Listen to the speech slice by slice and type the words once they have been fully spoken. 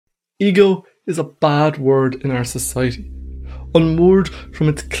Ego is a bad word in our society. Unmoored from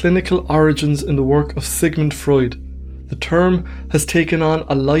its clinical origins in the work of Sigmund Freud, the term has taken on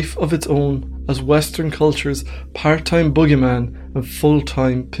a life of its own as Western culture's part-time boogeyman and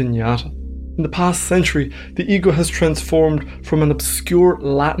full-time piñata. In the past century, the ego has transformed from an obscure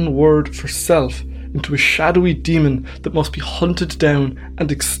Latin word for self into a shadowy demon that must be hunted down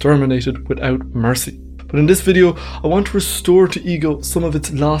and exterminated without mercy. But in this video, I want to restore to ego some of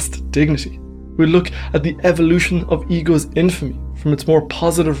its lost dignity. We'll look at the evolution of ego's infamy, from its more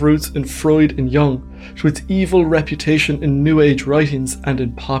positive roots in Freud and Jung to its evil reputation in New Age writings and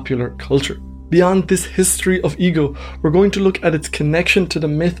in popular culture. Beyond this history of ego, we're going to look at its connection to the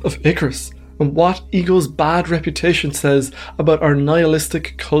myth of Icarus and what ego's bad reputation says about our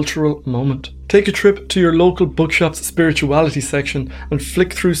nihilistic cultural moment. Take a trip to your local bookshop's spirituality section and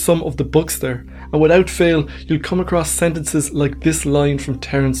flick through some of the books there, and without fail, you'll come across sentences like this line from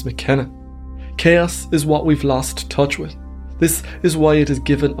Terence McKenna. Chaos is what we've lost touch with. This is why it is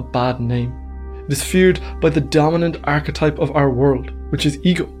given a bad name. It is feared by the dominant archetype of our world, which is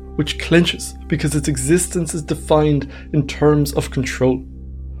ego, which clinches because its existence is defined in terms of control.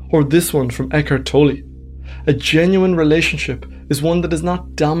 Or this one from Eckhart Tolle. A genuine relationship is one that is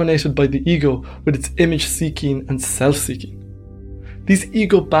not dominated by the ego with its image-seeking and self-seeking. These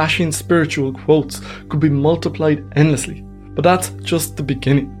ego-bashing spiritual quotes could be multiplied endlessly, but that's just the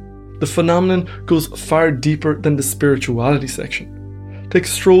beginning. The phenomenon goes far deeper than the spirituality section. Take a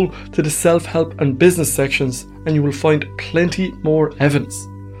stroll to the self-help and business sections and you will find plenty more evidence,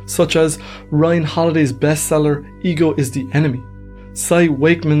 such as Ryan Holiday's bestseller Ego is the Enemy, Cy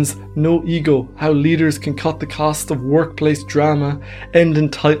Wakeman's No Ego, How Leaders Can Cut the Cost of Workplace Drama, End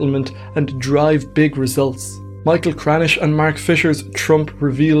Entitlement and Drive Big Results, Michael Kranish and Mark Fisher's Trump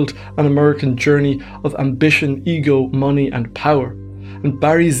Revealed, An American Journey of Ambition, Ego, Money and Power, and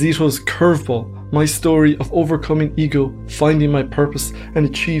Barry Zito's Curveball, My Story of Overcoming Ego, Finding My Purpose and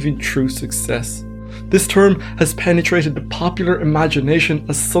Achieving True Success. This term has penetrated the popular imagination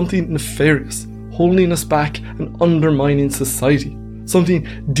as something nefarious, holding us back and undermining society, something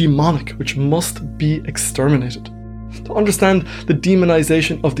demonic which must be exterminated. To understand the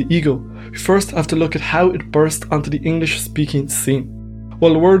demonization of the ego, we first have to look at how it burst onto the English-speaking scene.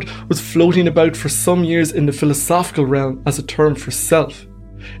 While the word was floating about for some years in the philosophical realm as a term for self,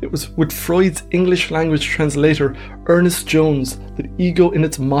 it was with Freud's English language translator Ernest Jones that ego in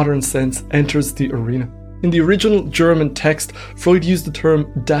its modern sense enters the arena. In the original German text, Freud used the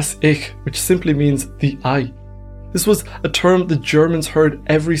term das Ich, which simply means the I. This was a term the Germans heard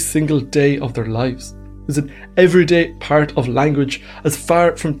every single day of their lives. It was an everyday part of language, as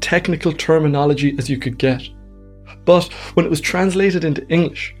far from technical terminology as you could get. But when it was translated into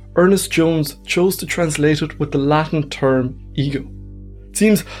English, Ernest Jones chose to translate it with the Latin term ego. It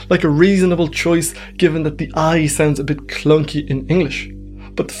seems like a reasonable choice given that the I sounds a bit clunky in English.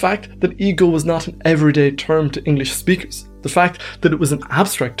 But the fact that ego was not an everyday term to English speakers, the fact that it was an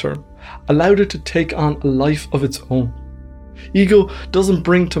abstract term, allowed it to take on a life of its own. Ego doesn't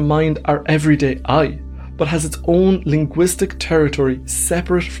bring to mind our everyday I, but has its own linguistic territory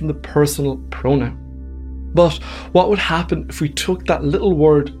separate from the personal pronoun. But what would happen if we took that little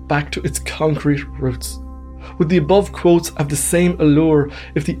word back to its concrete roots? Would the above quotes have the same allure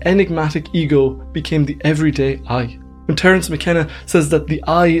if the enigmatic ego became the everyday I? When Terence McKenna says that the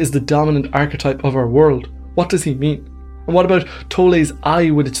I is the dominant archetype of our world, what does he mean? And what about Tolle's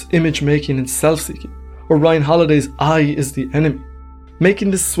I with its image making and self-seeking? Or Ryan Holiday's I is the enemy?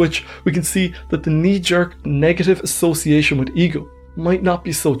 Making this switch, we can see that the knee-jerk negative association with ego might not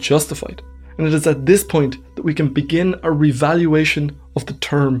be so justified. And it is at this point that we can begin a revaluation of the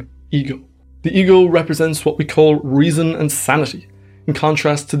term ego. The ego represents what we call reason and sanity, in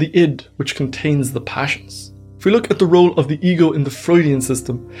contrast to the id, which contains the passions. If we look at the role of the ego in the Freudian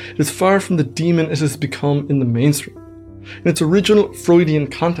system, it is far from the demon it has become in the mainstream. In its original Freudian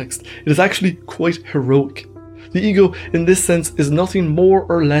context, it is actually quite heroic. The ego, in this sense, is nothing more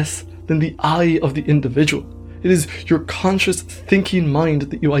or less than the I of the individual. It is your conscious thinking mind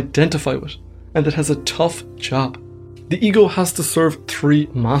that you identify with, and that has a tough job. The ego has to serve three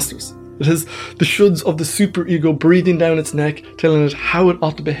masters. It has the shoulds of the superego breathing down its neck, telling it how it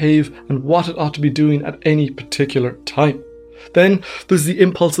ought to behave and what it ought to be doing at any particular time. Then there's the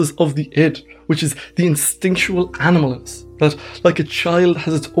impulses of the id, which is the instinctual animal in us, that like a child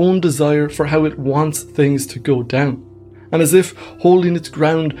has its own desire for how it wants things to go down. And as if holding its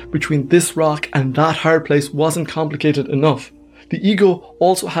ground between this rock and that hard place wasn't complicated enough, the ego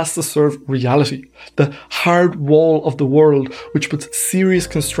also has to serve reality, the hard wall of the world which puts serious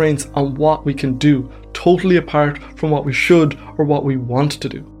constraints on what we can do, totally apart from what we should or what we want to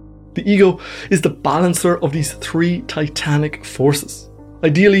do. The ego is the balancer of these three titanic forces.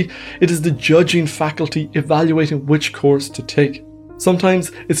 Ideally, it is the judging faculty evaluating which course to take.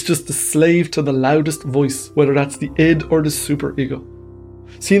 Sometimes it's just the slave to the loudest voice, whether that's the id or the superego.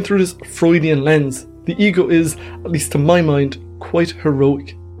 Seen through this Freudian lens, the ego is, at least to my mind, quite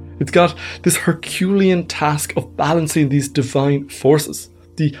heroic. It's got this Herculean task of balancing these divine forces,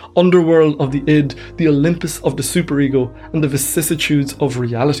 the underworld of the id, the Olympus of the superego, and the vicissitudes of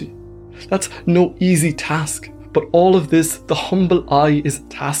reality. That's no easy task, but all of this the humble I is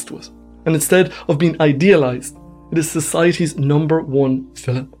tasked with. And instead of being idealized, it is society's number one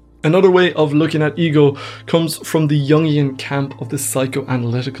villain. Another way of looking at ego comes from the Jungian camp of the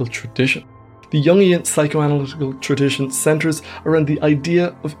psychoanalytical tradition. The Jungian psychoanalytical tradition centers around the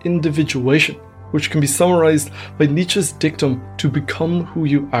idea of individuation, which can be summarized by Nietzsche's dictum to become who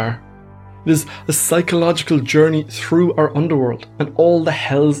you are. It is a psychological journey through our underworld and all the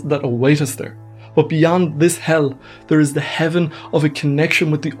hells that await us there. But beyond this hell, there is the heaven of a connection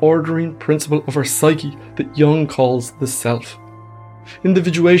with the ordering principle of our psyche that Jung calls the self.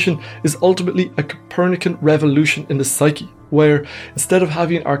 Individuation is ultimately a Copernican revolution in the psyche, where instead of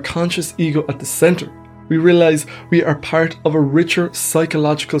having our conscious ego at the center, we realize we are part of a richer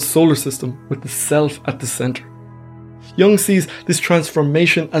psychological solar system with the self at the center. Jung sees this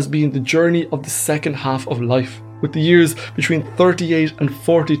transformation as being the journey of the second half of life, with the years between 38 and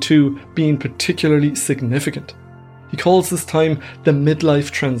 42 being particularly significant. He calls this time the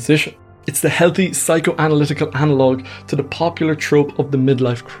midlife transition. It's the healthy psychoanalytical analogue to the popular trope of the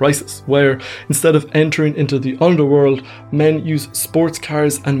midlife crisis, where instead of entering into the underworld, men use sports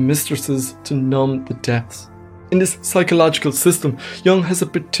cars and mistresses to numb the depths. In this psychological system, Jung has a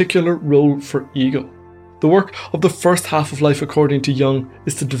particular role for ego. The work of the first half of life, according to Jung,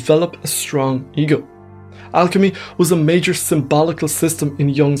 is to develop a strong ego. Alchemy was a major symbolical system in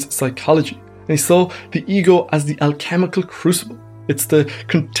Jung's psychology, and he saw the ego as the alchemical crucible. It's the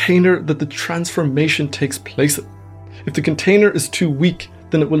container that the transformation takes place in. If the container is too weak,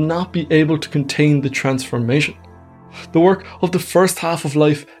 then it will not be able to contain the transformation. The work of the first half of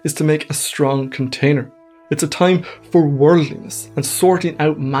life is to make a strong container. It's a time for worldliness and sorting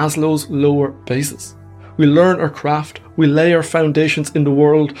out Maslow's lower bases. We learn our craft, we lay our foundations in the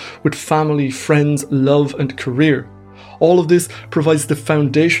world with family, friends, love and career. All of this provides the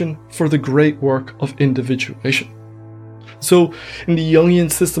foundation for the great work of individuation. So, in the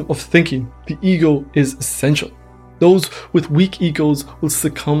Jungian system of thinking, the ego is essential. Those with weak egos will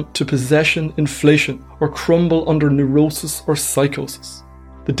succumb to possession, inflation, or crumble under neurosis or psychosis.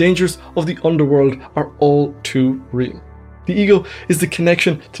 The dangers of the underworld are all too real. The ego is the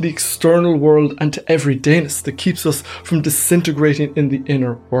connection to the external world and to everydayness that keeps us from disintegrating in the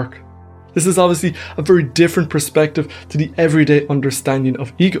inner work. This is obviously a very different perspective to the everyday understanding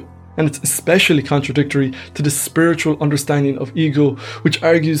of ego, and it's especially contradictory to the spiritual understanding of ego, which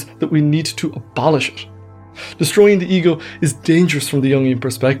argues that we need to abolish it. Destroying the ego is dangerous from the Jungian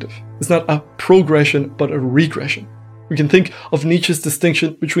perspective. It's not a progression but a regression. We can think of Nietzsche's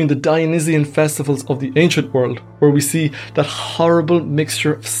distinction between the Dionysian festivals of the ancient world, where we see that horrible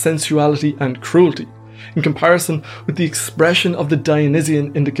mixture of sensuality and cruelty, in comparison with the expression of the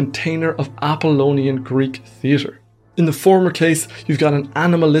Dionysian in the container of Apollonian Greek theatre. In the former case, you've got an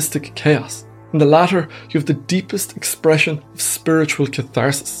animalistic chaos. In the latter, you have the deepest expression of spiritual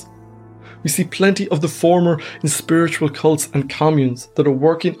catharsis. We see plenty of the former in spiritual cults and communes that are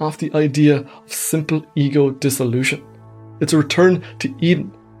working off the idea of simple ego dissolution. It's a return to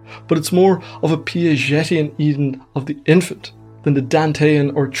Eden, but it's more of a Piagetian Eden of the infant than the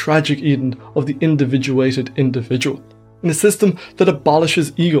Dantean or tragic Eden of the individuated individual. In a system that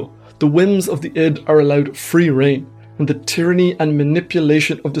abolishes ego, the whims of the id are allowed free rein, and the tyranny and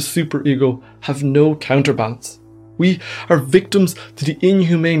manipulation of the superego have no counterbalance. We are victims to the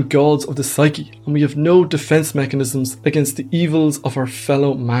inhumane gods of the psyche, and we have no defense mechanisms against the evils of our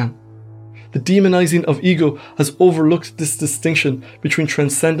fellow man. The demonizing of ego has overlooked this distinction between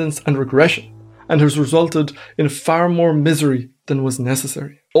transcendence and regression, and has resulted in far more misery than was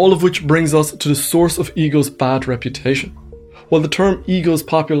necessary. All of which brings us to the source of ego's bad reputation. While the term ego's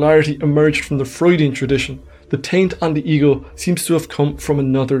popularity emerged from the Freudian tradition, the taint on the ego seems to have come from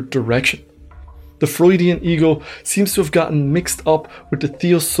another direction. The Freudian ego seems to have gotten mixed up with the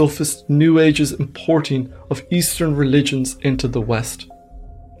theosophist New Age's importing of Eastern religions into the West.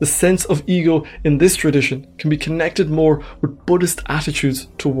 The sense of ego in this tradition can be connected more with Buddhist attitudes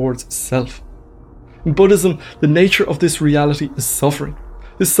towards self. In Buddhism, the nature of this reality is suffering.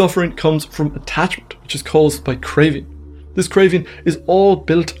 This suffering comes from attachment, which is caused by craving. This craving is all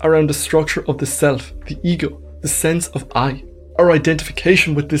built around the structure of the self, the ego, the sense of I. Our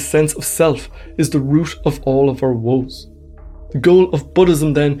identification with this sense of self is the root of all of our woes. The goal of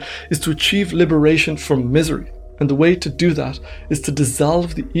Buddhism then is to achieve liberation from misery, and the way to do that is to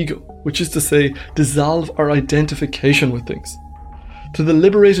dissolve the ego, which is to say, dissolve our identification with things. To the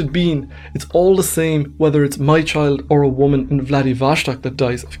liberated being, it's all the same whether it's my child or a woman in Vladivostok that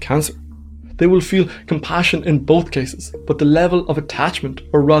dies of cancer. They will feel compassion in both cases, but the level of attachment,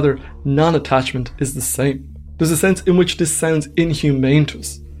 or rather non-attachment, is the same. There's a sense in which this sounds inhumane to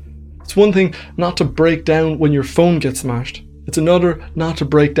us. It's one thing not to break down when your phone gets smashed. It's another not to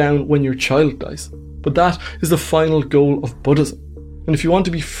break down when your child dies. But that is the final goal of Buddhism. And if you want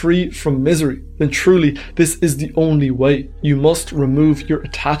to be free from misery, then truly this is the only way. You must remove your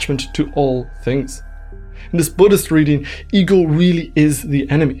attachment to all things. In this Buddhist reading, ego really is the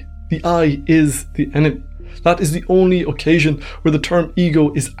enemy. The I is the enemy. That is the only occasion where the term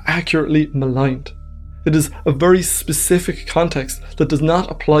ego is accurately maligned. It is a very specific context that does not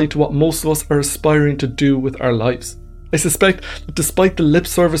apply to what most of us are aspiring to do with our lives. I suspect that despite the lip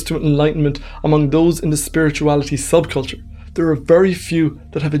service to enlightenment among those in the spirituality subculture, there are very few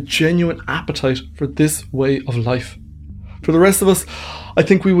that have a genuine appetite for this way of life. For the rest of us, I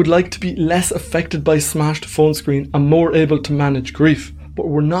think we would like to be less affected by smashed phone screen and more able to manage grief, but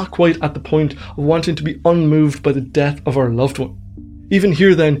we're not quite at the point of wanting to be unmoved by the death of our loved one. Even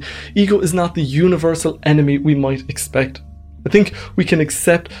here then, ego is not the universal enemy we might expect. I think we can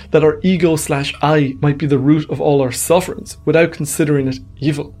accept that our ego/I might be the root of all our sufferings without considering it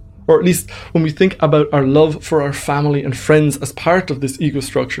evil. Or at least when we think about our love for our family and friends as part of this ego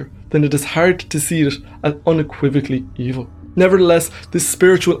structure, then it is hard to see it as unequivocally evil. Nevertheless, this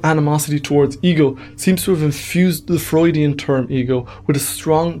spiritual animosity towards ego seems to have infused the Freudian term ego with a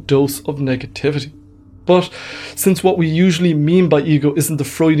strong dose of negativity. But since what we usually mean by ego isn't the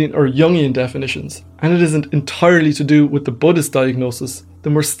Freudian or Jungian definitions, and it isn't entirely to do with the Buddhist diagnosis,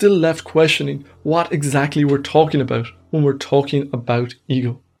 then we're still left questioning what exactly we're talking about when we're talking about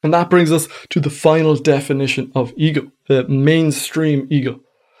ego. And that brings us to the final definition of ego, the mainstream ego.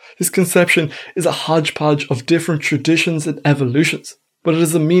 This conception is a hodgepodge of different traditions and evolutions, but it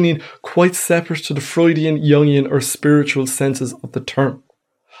has a meaning quite separate to the Freudian, Jungian, or spiritual senses of the term.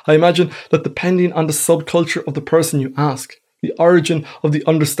 I imagine that depending on the subculture of the person you ask, the origin of the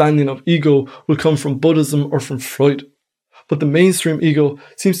understanding of ego will come from Buddhism or from Freud. But the mainstream ego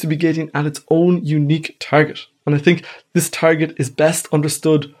seems to be getting at its own unique target, and I think this target is best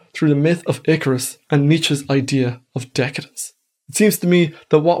understood through the myth of Icarus and Nietzsche's idea of decadence. It seems to me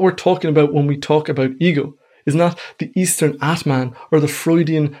that what we're talking about when we talk about ego is not the Eastern Atman or the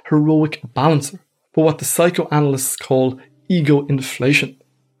Freudian heroic balancer, but what the psychoanalysts call ego inflation.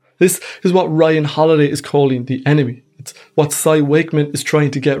 This is what Ryan Holiday is calling the enemy. It's what Cy Wakeman is trying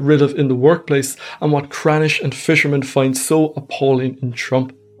to get rid of in the workplace and what Cranish and Fisherman find so appalling in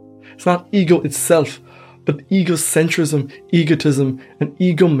Trump. It's not ego itself, but egocentrism, egotism, and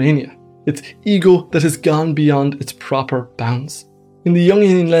egomania. It's ego that has gone beyond its proper bounds. In the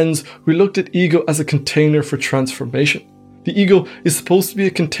Jungian lens, we looked at ego as a container for transformation. The ego is supposed to be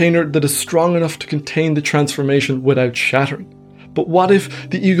a container that is strong enough to contain the transformation without shattering. But what if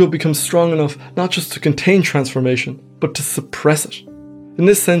the ego becomes strong enough not just to contain transformation, but to suppress it? In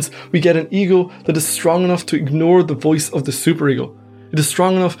this sense, we get an ego that is strong enough to ignore the voice of the superego. It is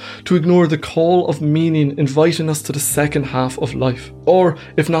strong enough to ignore the call of meaning inviting us to the second half of life. Or,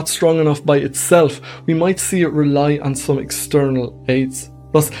 if not strong enough by itself, we might see it rely on some external aids.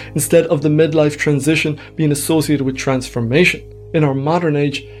 Thus, instead of the midlife transition being associated with transformation, in our modern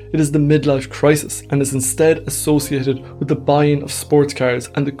age, it is the midlife crisis and is instead associated with the buying of sports cars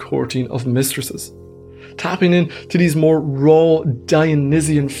and the courting of mistresses. Tapping into these more raw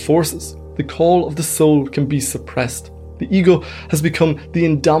Dionysian forces, the call of the soul can be suppressed. The ego has become the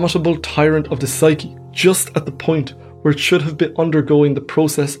indomitable tyrant of the psyche, just at the point where it should have been undergoing the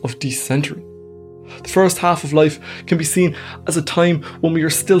process of decentering. The first half of life can be seen as a time when we are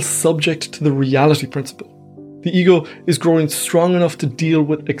still subject to the reality principle. The ego is growing strong enough to deal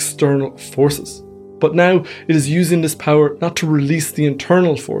with external forces. But now it is using this power not to release the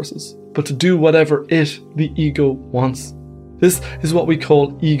internal forces, but to do whatever it, the ego, wants. This is what we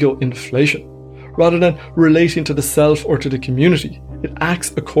call ego inflation. Rather than relating to the self or to the community, it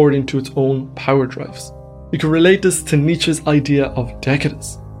acts according to its own power drives. You can relate this to Nietzsche's idea of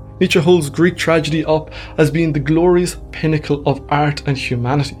decadence. Nietzsche holds Greek tragedy up as being the glorious pinnacle of art and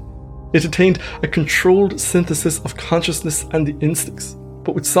humanity. It attained a controlled synthesis of consciousness and the instincts,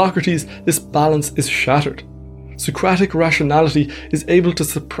 but with Socrates this balance is shattered. Socratic rationality is able to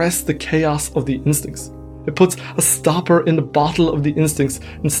suppress the chaos of the instincts. It puts a stopper in the bottle of the instincts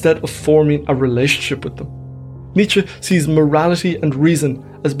instead of forming a relationship with them. Nietzsche sees morality and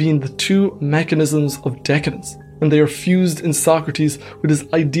reason as being the two mechanisms of decadence, and they are fused in Socrates with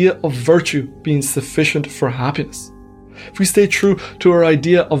his idea of virtue being sufficient for happiness. If we stay true to our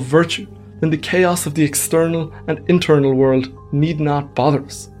idea of virtue, then the chaos of the external and internal world need not bother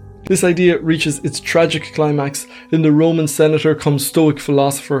us. This idea reaches its tragic climax in the Roman senator cum Stoic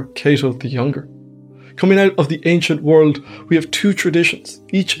philosopher Cato the Younger. Coming out of the ancient world, we have two traditions,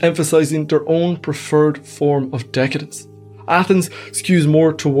 each emphasizing their own preferred form of decadence. Athens skews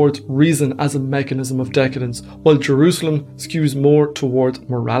more towards reason as a mechanism of decadence, while Jerusalem skews more towards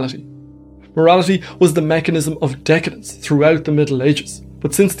morality. Morality was the mechanism of decadence throughout the Middle Ages,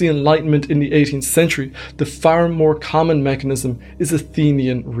 but since the Enlightenment in the 18th century, the far more common mechanism is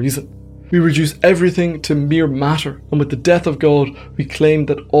Athenian reason. We reduce everything to mere matter, and with the death of God, we claim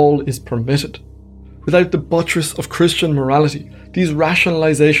that all is permitted. Without the buttress of Christian morality, these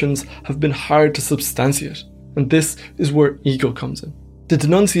rationalizations have been hard to substantiate, and this is where ego comes in. The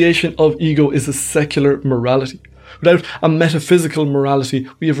denunciation of ego is a secular morality. Without a metaphysical morality,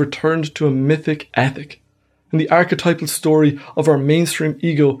 we have returned to a mythic ethic. And the archetypal story of our mainstream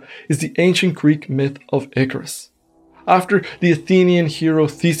ego is the ancient Greek myth of Icarus. After the Athenian hero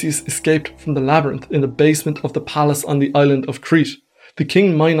Theseus escaped from the labyrinth in the basement of the palace on the island of Crete, the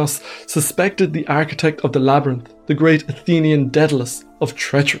king Minos suspected the architect of the labyrinth, the great Athenian Daedalus, of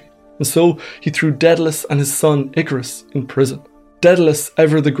treachery, and so he threw Daedalus and his son Icarus in prison. Daedalus,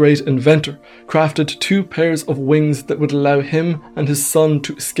 ever the great inventor, crafted 2 pairs of wings that would allow him and his son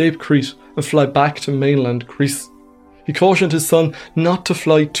to escape Crete and fly back to mainland Greece. He cautioned his son not to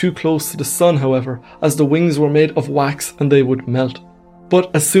fly too close to the sun, however, as the wings were made of wax and they would melt.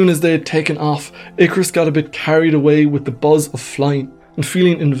 But as soon as they had taken off, Icarus got a bit carried away with the buzz of flying, and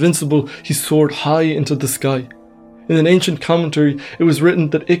feeling invincible, he soared high into the sky. In an ancient commentary, it was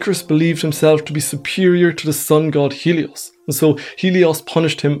written that Icarus believed himself to be superior to the sun god Helios, and so Helios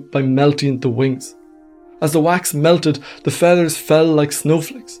punished him by melting the wings. As the wax melted, the feathers fell like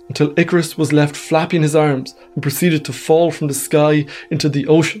snowflakes, until Icarus was left flapping his arms and proceeded to fall from the sky into the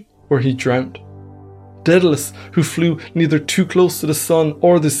ocean, where he drowned. Daedalus, who flew neither too close to the sun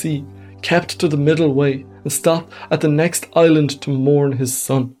or the sea, kept to the middle way and stopped at the next island to mourn his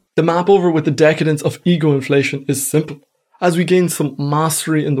son. The map over with the decadence of ego inflation is simple. As we gain some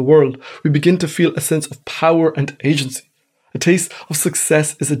mastery in the world, we begin to feel a sense of power and agency. A taste of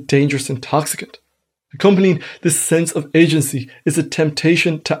success is a dangerous intoxicant. Accompanying this sense of agency is a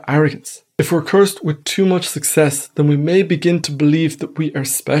temptation to arrogance. If we're cursed with too much success, then we may begin to believe that we are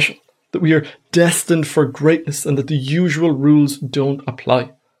special, that we are destined for greatness, and that the usual rules don't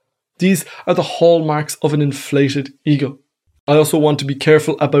apply. These are the hallmarks of an inflated ego. I also want to be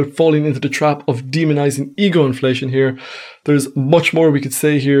careful about falling into the trap of demonizing ego inflation here. There's much more we could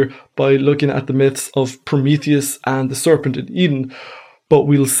say here by looking at the myths of Prometheus and the serpent in Eden, but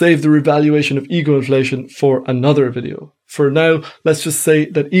we'll save the revaluation of ego inflation for another video. For now, let's just say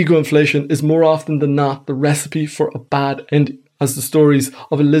that ego inflation is more often than not the recipe for a bad ending, as the stories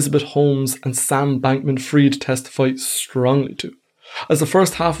of Elizabeth Holmes and Sam Bankman-Fried testify strongly to. As the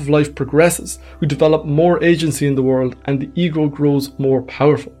first half of life progresses, we develop more agency in the world and the ego grows more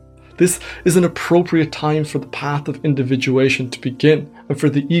powerful. This is an appropriate time for the path of individuation to begin and for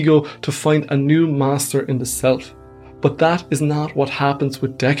the ego to find a new master in the self. But that is not what happens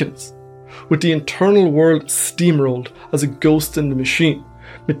with decadence. With the internal world steamrolled as a ghost in the machine,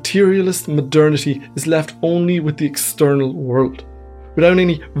 materialist modernity is left only with the external world. Without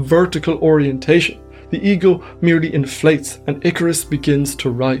any vertical orientation, the ego merely inflates and Icarus begins to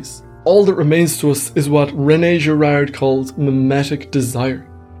rise. All that remains to us is what René Girard calls mimetic desire.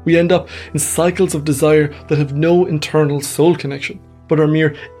 We end up in cycles of desire that have no internal soul connection, but are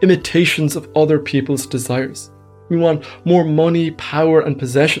mere imitations of other people's desires. We want more money, power and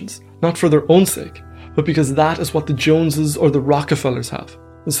possessions, not for their own sake, but because that is what the Joneses or the Rockefellers have.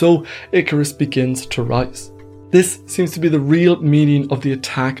 And so Icarus begins to rise. This seems to be the real meaning of the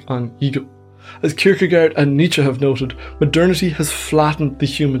attack on ego. As Kierkegaard and Nietzsche have noted, modernity has flattened the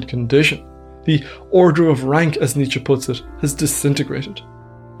human condition. The order of rank, as Nietzsche puts it, has disintegrated.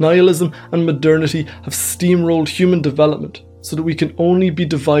 Nihilism and modernity have steamrolled human development so that we can only be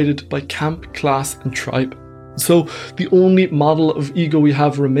divided by camp, class and tribe. So the only model of ego we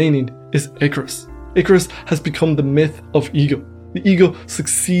have remaining is Icarus. Icarus has become the myth of ego. The ego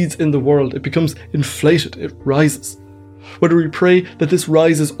succeeds in the world. It becomes inflated. It rises. Whether we pray that this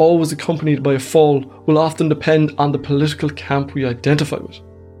rise is always accompanied by a fall will often depend on the political camp we identify with.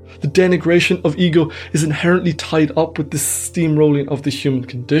 The denigration of ego is inherently tied up with this steamrolling of the human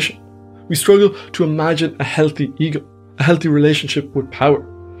condition. We struggle to imagine a healthy ego, a healthy relationship with power.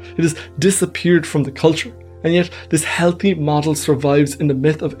 It has disappeared from the culture, And yet this healthy model survives in the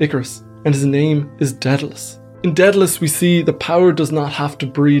myth of Icarus, and his name is Daedalus. In Daedalus we see the power does not have to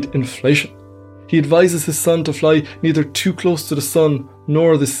breed inflation. He advises his son to fly neither too close to the sun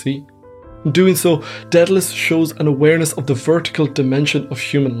nor the sea. In doing so, Daedalus shows an awareness of the vertical dimension of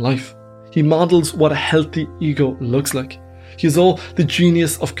human life. He models what a healthy ego looks like. He is all the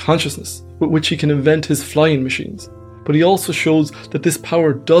genius of consciousness with which he can invent his flying machines. But he also shows that this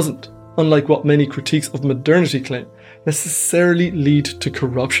power doesn't, unlike what many critiques of modernity claim, necessarily lead to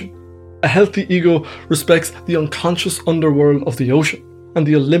corruption. A healthy ego respects the unconscious underworld of the ocean and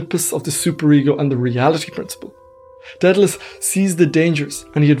the Olympus of the superego and the reality principle. Daedalus sees the dangers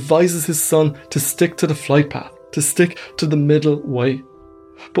and he advises his son to stick to the flight path, to stick to the middle way.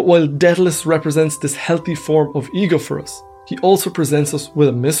 But while Daedalus represents this healthy form of ego for us, he also presents us with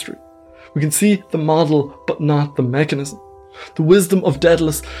a mystery. We can see the model but not the mechanism. The wisdom of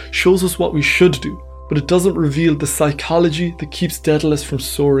Daedalus shows us what we should do, but it doesn't reveal the psychology that keeps Daedalus from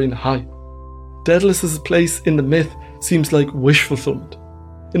soaring high. Daedalus' place in the myth seems like wish fulfillment.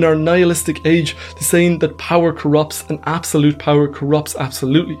 In our nihilistic age, the saying that power corrupts and absolute power corrupts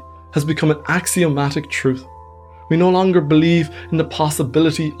absolutely has become an axiomatic truth. We no longer believe in the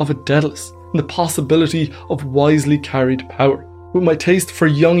possibility of a Daedalus, in the possibility of wisely carried power. With my taste for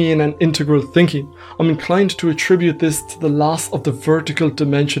Jungian and integral thinking, I'm inclined to attribute this to the loss of the vertical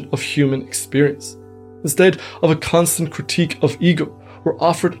dimension of human experience. Instead of a constant critique of ego, we're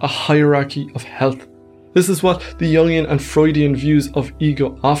offered a hierarchy of health. This is what the Jungian and Freudian views of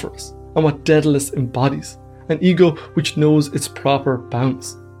ego offer us, and what Daedalus embodies, an ego which knows its proper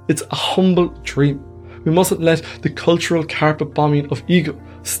bounds. It's a humble dream. We mustn't let the cultural carpet bombing of ego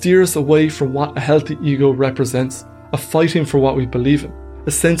steer us away from what a healthy ego represents, a fighting for what we believe in,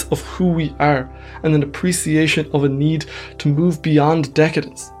 a sense of who we are, and an appreciation of a need to move beyond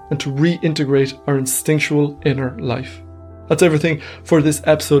decadence and to reintegrate our instinctual inner life. That's everything for this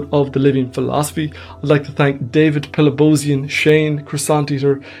episode of The Living Philosophy. I'd like to thank David Pilabosian, Shane, Croissant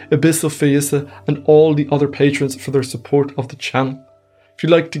Eater, Abysso Feissa, and all the other patrons for their support of the channel. If you'd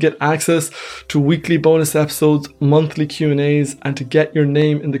like to get access to weekly bonus episodes, monthly Q&As, and to get your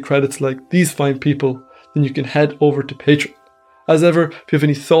name in the credits like these fine people, then you can head over to Patreon. As ever, if you have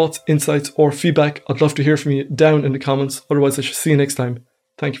any thoughts, insights, or feedback, I'd love to hear from you down in the comments. Otherwise, I shall see you next time.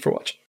 Thank you for watching.